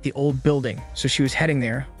for her at the old building, so she was heading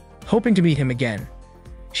there, hoping to meet him again.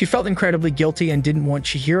 She felt incredibly guilty and didn't want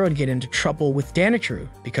Chihiro to get into trouble with Danichiru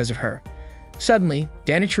because of her. Suddenly,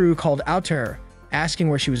 Danichiru called out to her, asking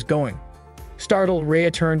where she was going. Startled,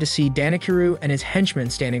 Rhea turned to see Danichiru and his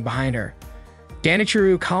henchmen standing behind her.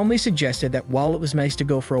 Danichiru calmly suggested that while it was nice to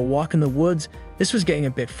go for a walk in the woods, this was getting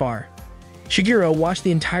a bit far. Chihiro watched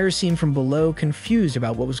the entire scene from below, confused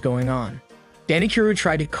about what was going on. Danichiru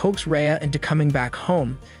tried to coax Rhea into coming back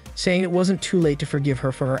home, saying it wasn't too late to forgive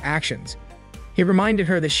her for her actions. He reminded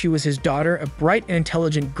her that she was his daughter, a bright and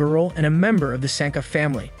intelligent girl, and a member of the Sanka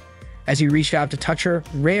family. As he reached out to touch her,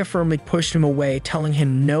 Rhea firmly pushed him away, telling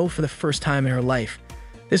him no for the first time in her life.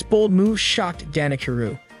 This bold move shocked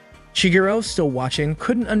Danichiru. Chihiro, still watching,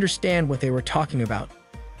 couldn't understand what they were talking about.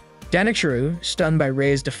 Danichiru, stunned by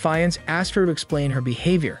Rhea's defiance, asked her to explain her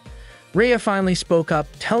behavior. Rhea finally spoke up,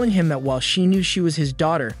 telling him that while she knew she was his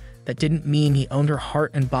daughter, that didn't mean he owned her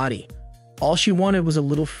heart and body. All she wanted was a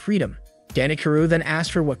little freedom. Danichiru then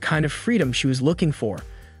asked her what kind of freedom she was looking for.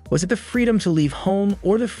 Was it the freedom to leave home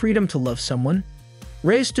or the freedom to love someone?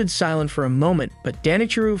 Rhea stood silent for a moment, but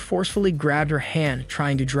Danichiru forcefully grabbed her hand,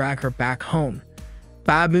 trying to drag her back home.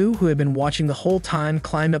 Babu, who had been watching the whole time,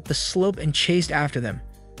 climbed up the slope and chased after them.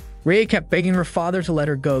 Rhea kept begging her father to let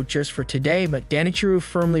her go just for today, but Danichiru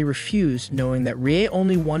firmly refused, knowing that Rhea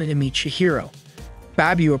only wanted to meet Chihiro.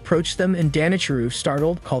 Babu approached them, and Danichiru,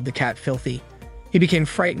 startled, called the cat filthy. He became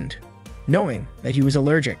frightened, knowing that he was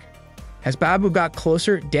allergic. As Babu got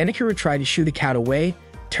closer, Danichiru tried to shoo the cat away,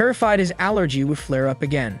 terrified his allergy would flare up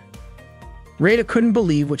again. Rhea couldn't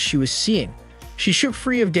believe what she was seeing. She shook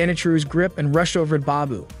free of Danichiru's grip and rushed over to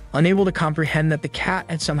Babu, unable to comprehend that the cat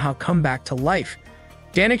had somehow come back to life.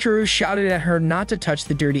 Danichiru shouted at her not to touch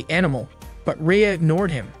the dirty animal, but Rhea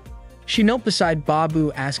ignored him. She knelt beside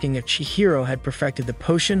Babu, asking if Chihiro had perfected the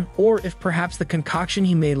potion or if perhaps the concoction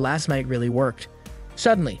he made last night really worked.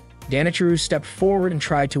 Suddenly, Danichiru stepped forward and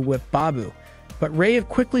tried to whip Babu, but Rhea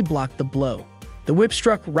quickly blocked the blow. The whip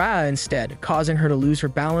struck Rhea instead, causing her to lose her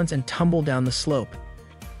balance and tumble down the slope.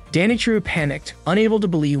 Danichiru panicked, unable to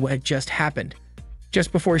believe what had just happened.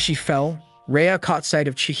 Just before she fell, Rhea caught sight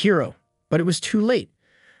of Chihiro, but it was too late.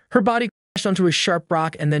 Her body crashed onto a sharp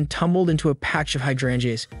rock and then tumbled into a patch of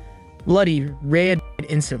hydrangeas. Bloody, Rhea died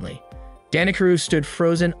instantly. Danichiru stood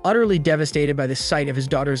frozen, utterly devastated by the sight of his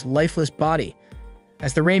daughter's lifeless body.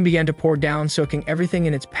 As the rain began to pour down, soaking everything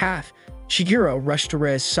in its path, Chihiro rushed to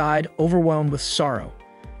Rhea's side, overwhelmed with sorrow.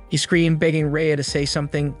 He screamed, begging Rhea to say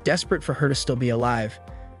something, desperate for her to still be alive.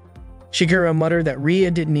 Chihiro muttered that Rhea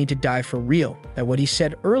didn't need to die for real, that what he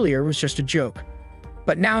said earlier was just a joke.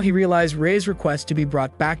 But now he realized Rhea's request to be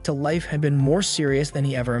brought back to life had been more serious than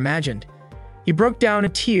he ever imagined. He broke down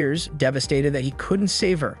in tears, devastated that he couldn't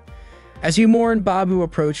save her. As he mourned, Babu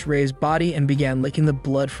approached Rhea's body and began licking the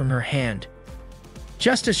blood from her hand.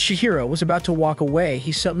 Just as Chihiro was about to walk away,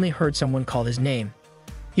 he suddenly heard someone call his name.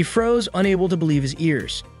 He froze, unable to believe his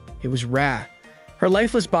ears. It was Rhea. Her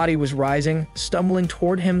lifeless body was rising, stumbling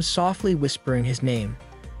toward him, softly whispering his name.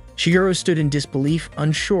 Shigeru stood in disbelief,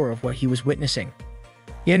 unsure of what he was witnessing.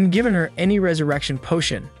 He hadn't given her any resurrection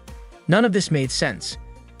potion. None of this made sense.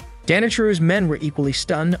 Danichiru's men were equally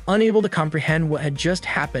stunned, unable to comprehend what had just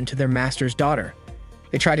happened to their master's daughter.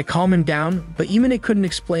 They tried to calm him down, but even they couldn't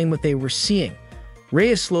explain what they were seeing.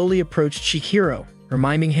 Rhea slowly approached Chihiro,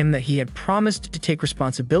 reminding him that he had promised to take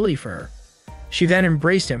responsibility for her. She then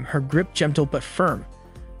embraced him, her grip gentle but firm.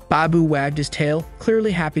 Babu wagged his tail,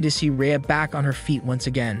 clearly happy to see Rhea back on her feet once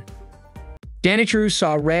again. Danichiru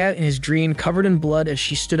saw Rhea in his dream covered in blood as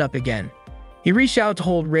she stood up again. He reached out to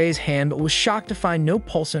hold Rhea's hand but was shocked to find no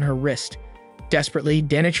pulse in her wrist. Desperately,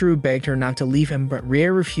 Danichiru begged her not to leave him, but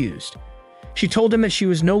Rhea refused. She told him that she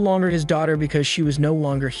was no longer his daughter because she was no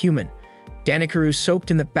longer human. Danichiru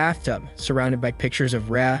soaked in the bathtub, surrounded by pictures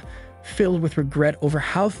of Rhea, filled with regret over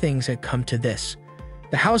how things had come to this.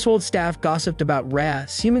 The household staff gossiped about Rhea,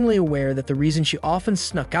 seemingly aware that the reason she often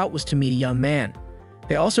snuck out was to meet a young man.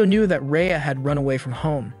 They also knew that Rhea had run away from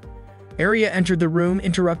home. Arya entered the room,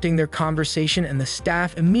 interrupting their conversation, and the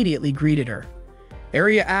staff immediately greeted her.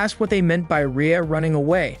 Arya asked what they meant by Rhea running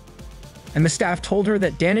away, and the staff told her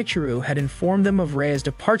that Danichiru had informed them of Rhea's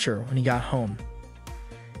departure when he got home.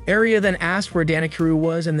 Arya then asked where Danichiru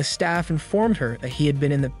was, and the staff informed her that he had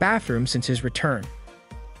been in the bathroom since his return.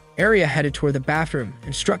 Arya headed toward the bathroom,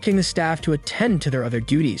 instructing the staff to attend to their other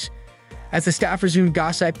duties. As the staff resumed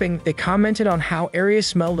gossiping, they commented on how Arya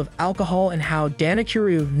smelled of alcohol and how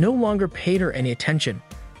Danichiru no longer paid her any attention,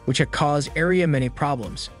 which had caused Arya many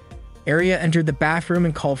problems. Arya entered the bathroom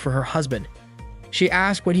and called for her husband. She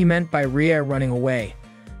asked what he meant by Rhea running away.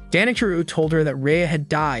 Danichiru told her that Rhea had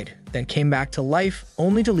died, then came back to life,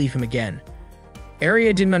 only to leave him again.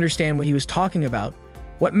 Arya didn't understand what he was talking about.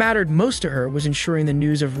 What mattered most to her was ensuring the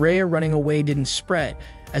news of Rhea running away didn't spread,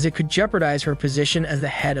 as it could jeopardize her position as the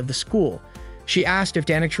head of the school. She asked if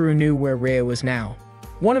Danichiru knew where Rhea was now.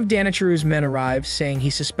 One of Danichiru's men arrived, saying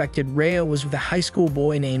he suspected Rhea was with a high school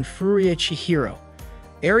boy named Furuya Chihiro.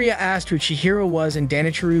 Arya asked who Chihiro was, and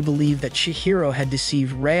Danichiru believed that Chihiro had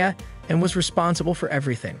deceived Rhea and was responsible for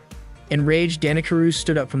everything. Enraged, Danichiru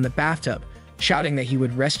stood up from the bathtub, shouting that he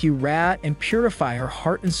would rescue Rhea and purify her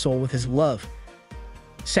heart and soul with his love.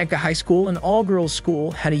 Sanka High School, an all-girls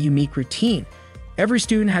school, had a unique routine. Every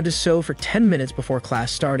student had to sew for 10 minutes before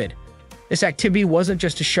class started. This activity wasn't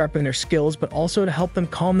just to sharpen their skills, but also to help them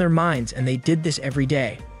calm their minds, and they did this every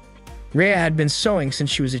day. Rhea had been sewing since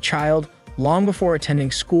she was a child, long before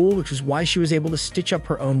attending school, which was why she was able to stitch up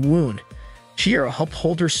her own wound. Chihiro helped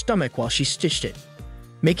hold her stomach while she stitched it,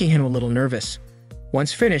 making him a little nervous.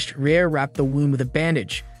 Once finished, Rhea wrapped the wound with a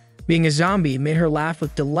bandage. Being a zombie made her laugh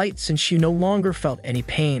with delight since she no longer felt any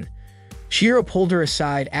pain. Chihiro pulled her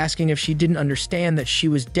aside, asking if she didn't understand that she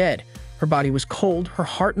was dead. Her body was cold, her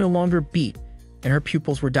heart no longer beat, and her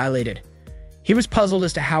pupils were dilated. He was puzzled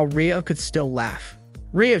as to how Rhea could still laugh.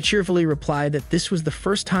 Rhea cheerfully replied that this was the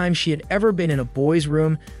first time she had ever been in a boys'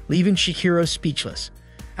 room, leaving Chihiro speechless.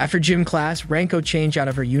 After gym class, Ranko changed out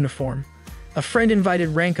of her uniform. A friend invited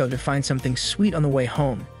Ranko to find something sweet on the way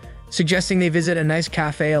home, suggesting they visit a nice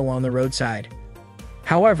cafe along the roadside.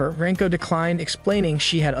 However, Ranko declined, explaining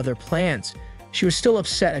she had other plans. She was still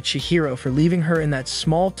upset at Chihiro for leaving her in that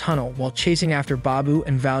small tunnel while chasing after Babu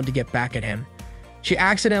and vowed to get back at him. She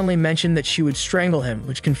accidentally mentioned that she would strangle him,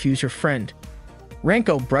 which confused her friend.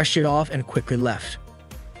 Ranko brushed it off and quickly left.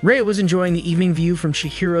 Rhea was enjoying the evening view from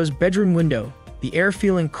Chihiro's bedroom window, the air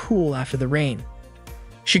feeling cool after the rain.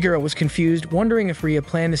 Shigeru was confused, wondering if Rhea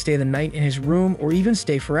planned to stay the night in his room or even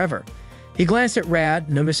stay forever. He glanced at Rhea,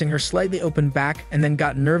 noticing her slightly open back, and then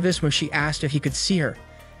got nervous when she asked if he could see her.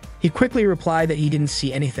 He quickly replied that he didn't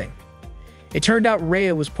see anything. It turned out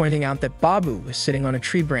Rhea was pointing out that Babu was sitting on a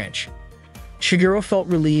tree branch. Shigeru felt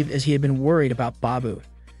relieved as he had been worried about Babu.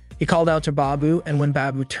 He called out to Babu, and when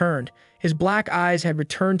Babu turned, his black eyes had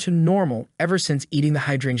returned to normal ever since eating the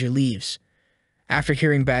hydrangea leaves. After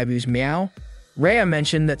hearing Babu's meow, Rhea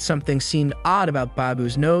mentioned that something seemed odd about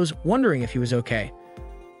Babu's nose, wondering if he was okay.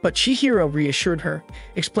 But Chihiro reassured her,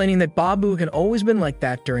 explaining that Babu had always been like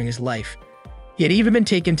that during his life. He had even been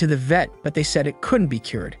taken to the vet, but they said it couldn't be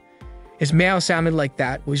cured. His meow sounded like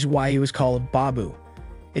that, which is why he was called Babu.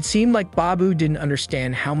 It seemed like Babu didn't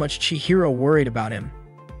understand how much Chihiro worried about him.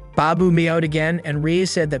 Babu meowed again, and Rhea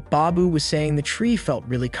said that Babu was saying the tree felt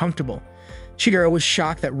really comfortable. Chihiro was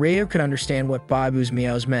shocked that Rhea could understand what Babu's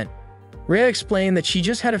meows meant. Rhea explained that she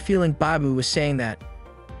just had a feeling Babu was saying that.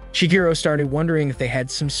 Shigeru started wondering if they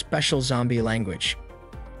had some special zombie language.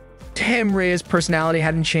 To him, Rhea's personality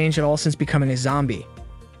hadn't changed at all since becoming a zombie.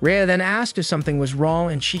 Rhea then asked if something was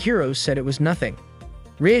wrong, and Chihiro said it was nothing.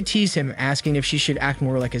 Rhea teased him, asking if she should act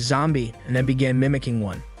more like a zombie, and then began mimicking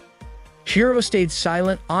one. Chihiro stayed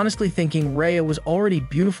silent, honestly thinking Rhea was already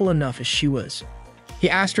beautiful enough as she was. He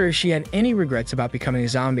asked her if she had any regrets about becoming a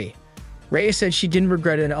zombie. Rhea said she didn't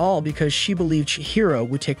regret it at all because she believed Chihiro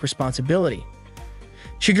would take responsibility.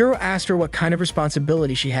 Chihiro asked her what kind of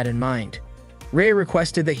responsibility she had in mind. Rhea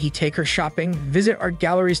requested that he take her shopping, visit art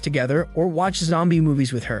galleries together, or watch zombie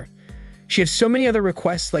movies with her. She had so many other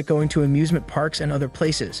requests like going to amusement parks and other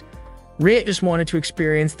places. Rhea just wanted to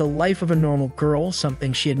experience the life of a normal girl,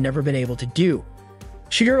 something she had never been able to do.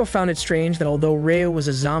 Chihiro found it strange that although Rhea was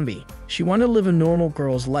a zombie, she wanted to live a normal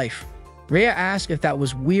girl's life. Rhea asked if that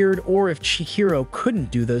was weird or if Chihiro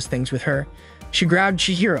couldn't do those things with her. She grabbed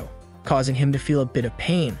Chihiro, causing him to feel a bit of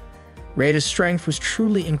pain. Rhea's strength was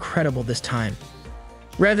truly incredible this time.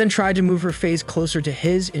 Rhea then tried to move her face closer to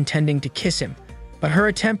his, intending to kiss him, but her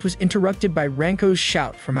attempt was interrupted by Ranko's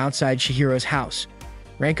shout from outside Chihiro's house.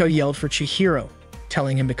 Ranko yelled for Chihiro,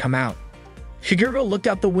 telling him to come out. Chihiro looked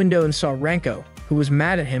out the window and saw Ranko, who was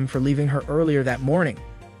mad at him for leaving her earlier that morning.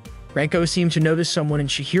 Ranko seemed to notice someone in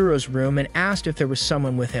Chihiro's room and asked if there was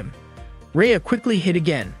someone with him. Rhea quickly hid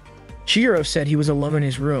again. Chihiro said he was alone in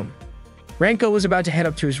his room. Ranko was about to head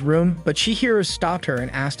up to his room, but Chihiro stopped her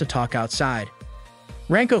and asked to talk outside.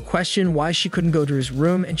 Ranko questioned why she couldn't go to his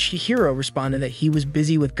room, and Chihiro responded that he was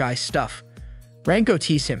busy with guy stuff. Ranko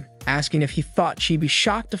teased him, asking if he thought she'd be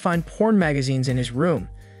shocked to find porn magazines in his room.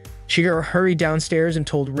 Chihiro hurried downstairs and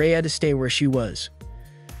told Rhea to stay where she was.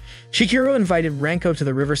 Chihiro invited Ranko to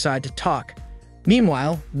the riverside to talk.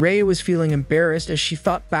 Meanwhile, Rhea was feeling embarrassed as she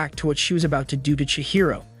thought back to what she was about to do to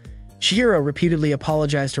Chihiro. Chihiro repeatedly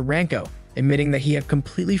apologized to Ranko, admitting that he had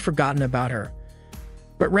completely forgotten about her.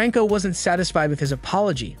 But Ranko wasn't satisfied with his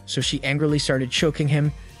apology, so she angrily started choking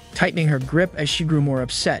him, tightening her grip as she grew more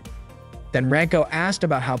upset. Then Ranko asked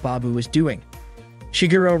about how Babu was doing.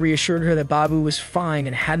 Chihiro reassured her that Babu was fine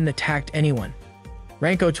and hadn't attacked anyone.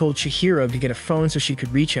 Ranko told Chihiro to get a phone so she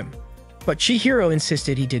could reach him, but Chihiro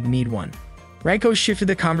insisted he didn't need one. Ranko shifted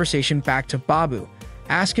the conversation back to Babu,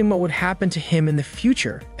 asking what would happen to him in the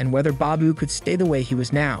future and whether Babu could stay the way he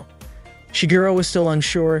was now. Chihiro was still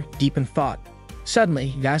unsure, deep in thought.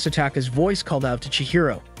 Suddenly, Yasutaka's voice called out to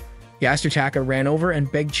Chihiro. Yasutaka ran over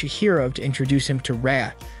and begged Chihiro to introduce him to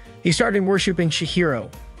Rhea. He started worshipping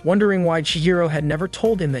Chihiro, wondering why Chihiro had never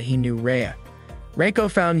told him that he knew Rhea. Ranko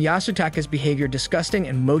found Yasutaka's behavior disgusting,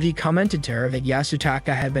 and Moji commented to her that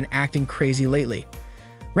Yasutaka had been acting crazy lately.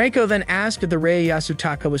 Ranko then asked if the Rhea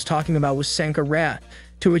Yasutaka was talking about was Sankarea,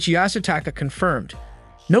 to which Yasutaka confirmed.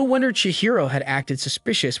 No wonder Chihiro had acted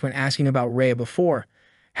suspicious when asking about Rhea before.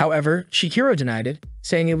 However, Chihiro denied it,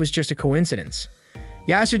 saying it was just a coincidence.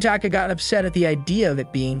 Yasutaka got upset at the idea of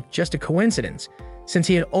it being just a coincidence, since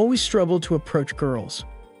he had always struggled to approach girls.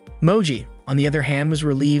 Moji, on the other hand, was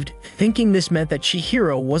relieved, thinking this meant that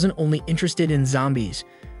Chihiro wasn't only interested in zombies.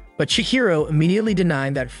 But Chihiro immediately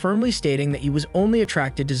denied that, firmly stating that he was only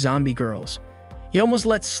attracted to zombie girls. He almost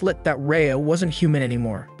let slip that Rhea wasn't human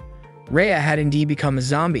anymore. Rhea had indeed become a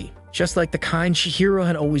zombie, just like the kind Chihiro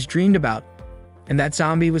had always dreamed about, and that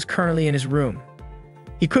zombie was currently in his room.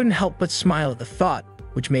 He couldn't help but smile at the thought,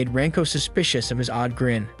 which made Ranko suspicious of his odd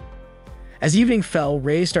grin. As evening fell,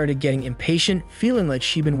 Rhea started getting impatient, feeling like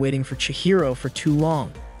she'd been waiting for Chihiro for too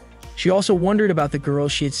long. She also wondered about the girl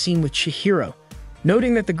she had seen with Chihiro,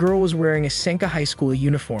 noting that the girl was wearing a Sanka high school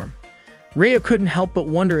uniform. Rhea couldn't help but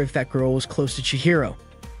wonder if that girl was close to Chihiro.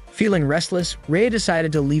 Feeling restless, Rhea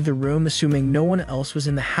decided to leave the room, assuming no one else was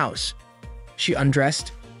in the house. She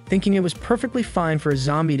undressed, thinking it was perfectly fine for a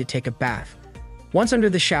zombie to take a bath. Once under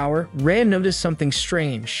the shower, Rhea noticed something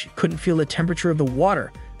strange. She couldn't feel the temperature of the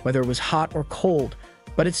water, whether it was hot or cold,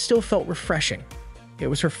 but it still felt refreshing. It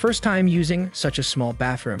was her first time using such a small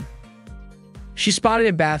bathroom. She spotted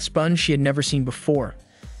a bath sponge she had never seen before.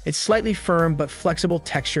 Its slightly firm but flexible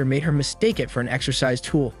texture made her mistake it for an exercise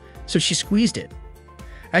tool, so she squeezed it.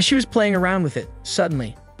 As she was playing around with it,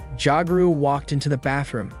 suddenly, Jaguru walked into the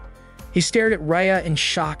bathroom. He stared at Rhea in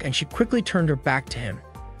shock, and she quickly turned her back to him.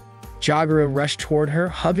 Jaguru rushed toward her,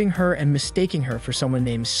 hugging her and mistaking her for someone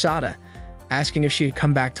named Sada, asking if she had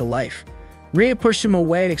come back to life. Rhea pushed him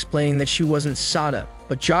away, explaining that she wasn't Sada,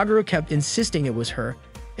 but Jaguru kept insisting it was her,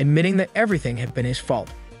 admitting that everything had been his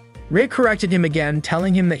fault. Rhea corrected him again,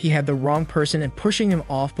 telling him that he had the wrong person and pushing him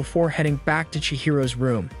off before heading back to Chihiro's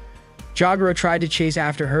room. Jaguru tried to chase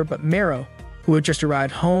after her, but Mero, who had just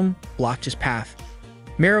arrived home, blocked his path.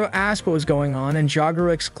 Mero asked what was going on, and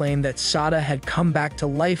Jaguru exclaimed that Sada had come back to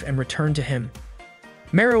life and returned to him.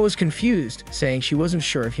 Mero was confused, saying she wasn't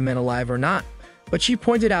sure if he meant alive or not, but she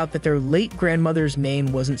pointed out that their late grandmother's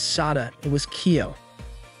name wasn't Sada, it was Kyo.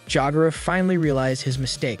 Jaguru finally realized his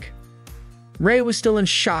mistake. Rhea was still in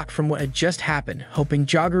shock from what had just happened, hoping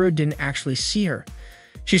Jagero didn't actually see her.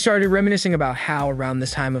 She started reminiscing about how, around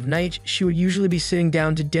this time of night, she would usually be sitting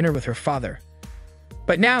down to dinner with her father.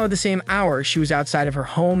 But now, at the same hour, she was outside of her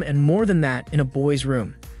home and, more than that, in a boy's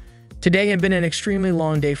room. Today had been an extremely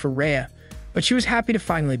long day for Rhea, but she was happy to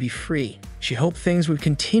finally be free. She hoped things would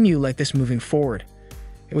continue like this moving forward.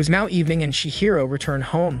 It was now evening and Chihiro returned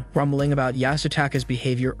home, grumbling about Yasutaka's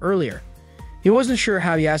behavior earlier. He wasn't sure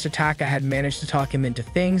how Yasutaka had managed to talk him into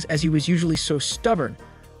things, as he was usually so stubborn,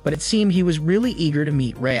 but it seemed he was really eager to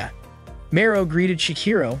meet Rhea. Mero greeted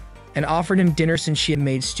Chihiro and offered him dinner since she had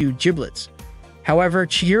made stewed giblets. However,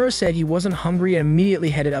 Chihiro said he wasn't hungry and immediately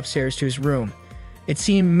headed upstairs to his room. It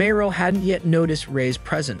seemed Mero hadn't yet noticed Rhea's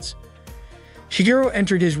presence. Chihiro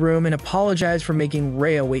entered his room and apologized for making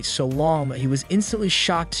Rhea wait so long, but he was instantly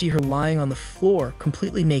shocked to see her lying on the floor,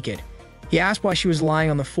 completely naked. He asked why she was lying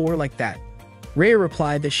on the floor like that. Rhea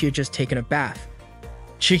replied that she had just taken a bath.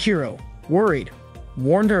 Chihiro, worried,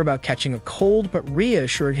 warned her about catching a cold, but Rhea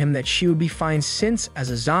assured him that she would be fine since, as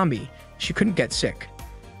a zombie, she couldn't get sick.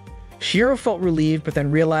 Chihiro felt relieved, but then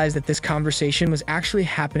realized that this conversation was actually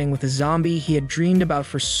happening with a zombie he had dreamed about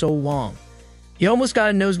for so long. He almost got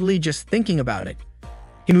a nosebleed just thinking about it.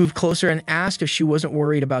 He moved closer and asked if she wasn't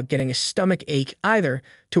worried about getting a stomach ache either,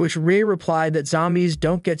 to which Rhea replied that zombies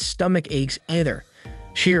don't get stomach aches either.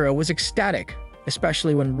 Chihiro was ecstatic,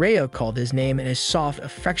 especially when Rhea called his name in a soft,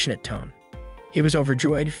 affectionate tone. He was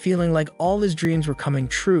overjoyed, feeling like all his dreams were coming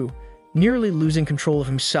true, nearly losing control of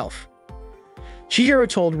himself. Chihiro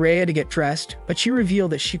told Rhea to get dressed, but she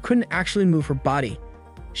revealed that she couldn't actually move her body.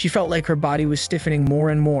 She felt like her body was stiffening more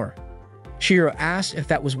and more. Chihiro asked if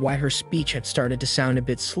that was why her speech had started to sound a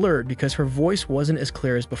bit slurred, because her voice wasn't as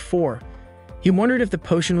clear as before. He wondered if the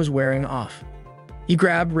potion was wearing off. He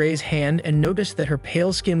grabbed Rhea's hand and noticed that her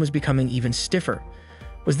pale skin was becoming even stiffer.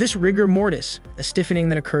 Was this rigor mortis, a stiffening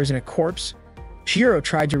that occurs in a corpse? Chihiro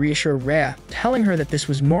tried to reassure Rhea, telling her that this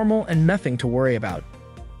was normal and nothing to worry about.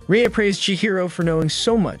 Rhea praised Chihiro for knowing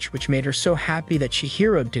so much, which made her so happy that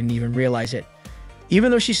Chihiro didn't even realize it. Even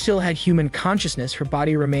though she still had human consciousness, her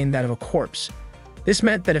body remained that of a corpse. This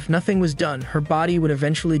meant that if nothing was done, her body would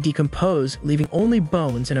eventually decompose, leaving only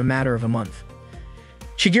bones in a matter of a month.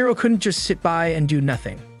 Chihiro couldn't just sit by and do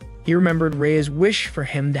nothing. He remembered Rhea's wish for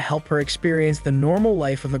him to help her experience the normal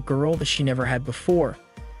life of a girl that she never had before.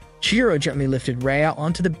 Chihiro gently lifted Rhea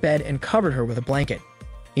onto the bed and covered her with a blanket.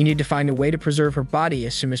 He needed to find a way to preserve her body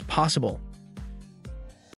as soon as possible.